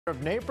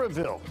Of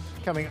Naperville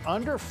coming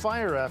under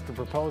fire after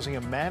proposing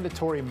a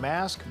mandatory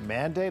mask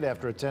mandate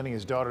after attending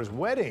his daughter's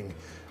wedding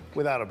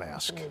without a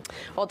mask.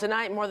 Well,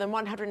 tonight, more than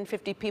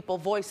 150 people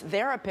voiced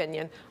their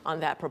opinion on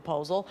that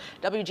proposal.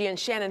 WGN's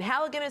Shannon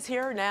Halligan is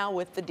here now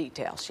with the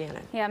details.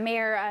 Shannon. Yeah,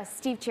 Mayor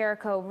Steve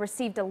Chirico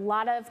received a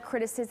lot of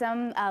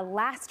criticism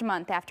last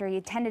month after he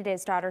attended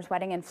his daughter's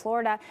wedding in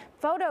Florida.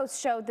 Photos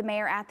showed the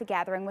mayor at the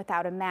gathering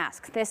without a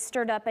mask. This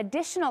stirred up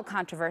additional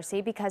controversy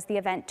because the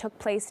event took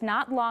place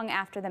not long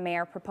after the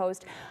mayor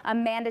proposed a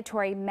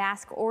mandatory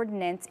mask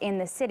ordinance in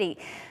the city.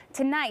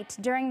 Tonight,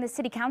 during the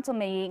city council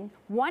meeting,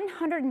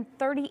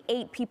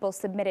 138 people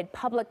submitted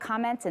public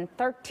comments and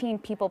 13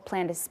 people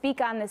plan to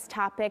speak on this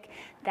topic.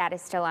 That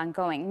is still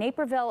ongoing.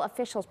 Naperville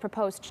officials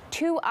proposed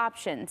two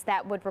options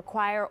that would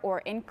require or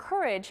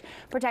encourage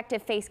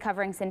protective face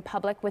coverings in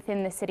public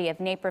within the city of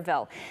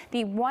Naperville.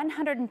 The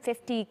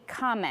 150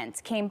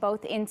 comments came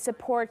both in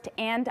support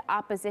and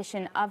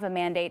opposition of a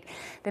mandate.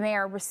 The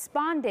mayor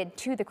responded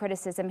to the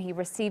criticism he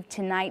received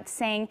tonight,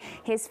 saying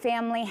his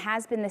family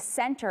has been the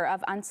center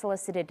of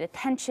unsolicited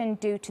attention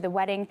due to the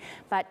wedding,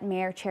 but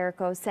Mayor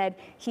Chirico said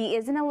he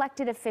is an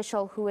elected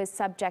official who is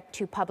subject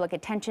to public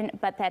attention,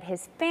 but that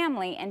his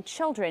family and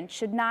children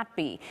should not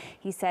be.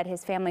 He said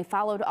his family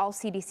followed all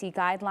CDC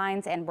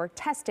guidelines and were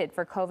tested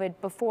for COVID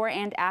before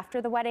and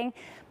after the wedding,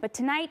 but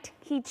tonight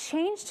he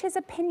changed his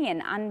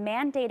opinion on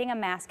mandating a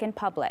mask in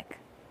public.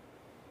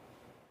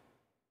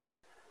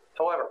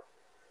 However,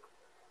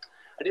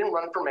 I didn't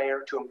run for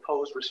mayor to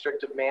impose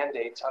restrictive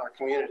mandates on our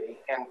community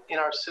and in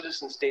our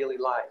citizens' daily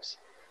lives.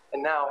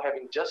 And now,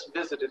 having just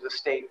visited a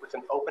state with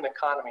an open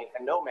economy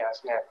and no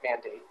mask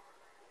mandate,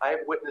 I have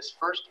witnessed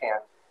firsthand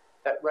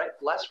that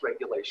less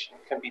regulation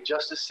can be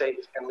just as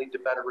safe and lead to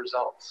better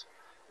results.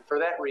 And for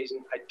that reason,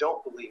 I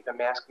don't believe a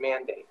mask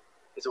mandate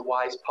is a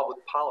wise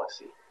public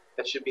policy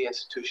that should be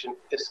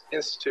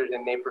instituted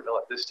in Naperville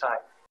at this time.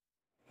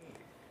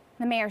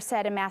 The mayor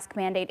said a mask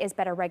mandate is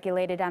better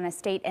regulated on a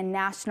state and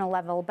national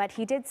level, but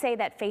he did say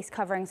that face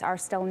coverings are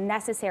still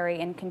necessary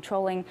in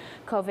controlling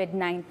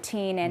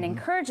COVID-19 and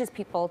encourages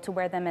people to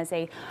wear them as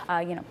a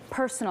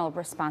personal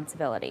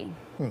responsibility.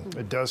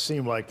 It does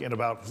seem like an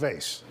about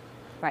face.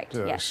 Right.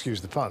 Yes. Excuse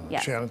the pun.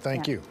 Yes. Shannon,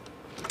 thank you.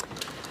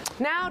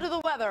 Now to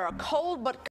the weather. A cold but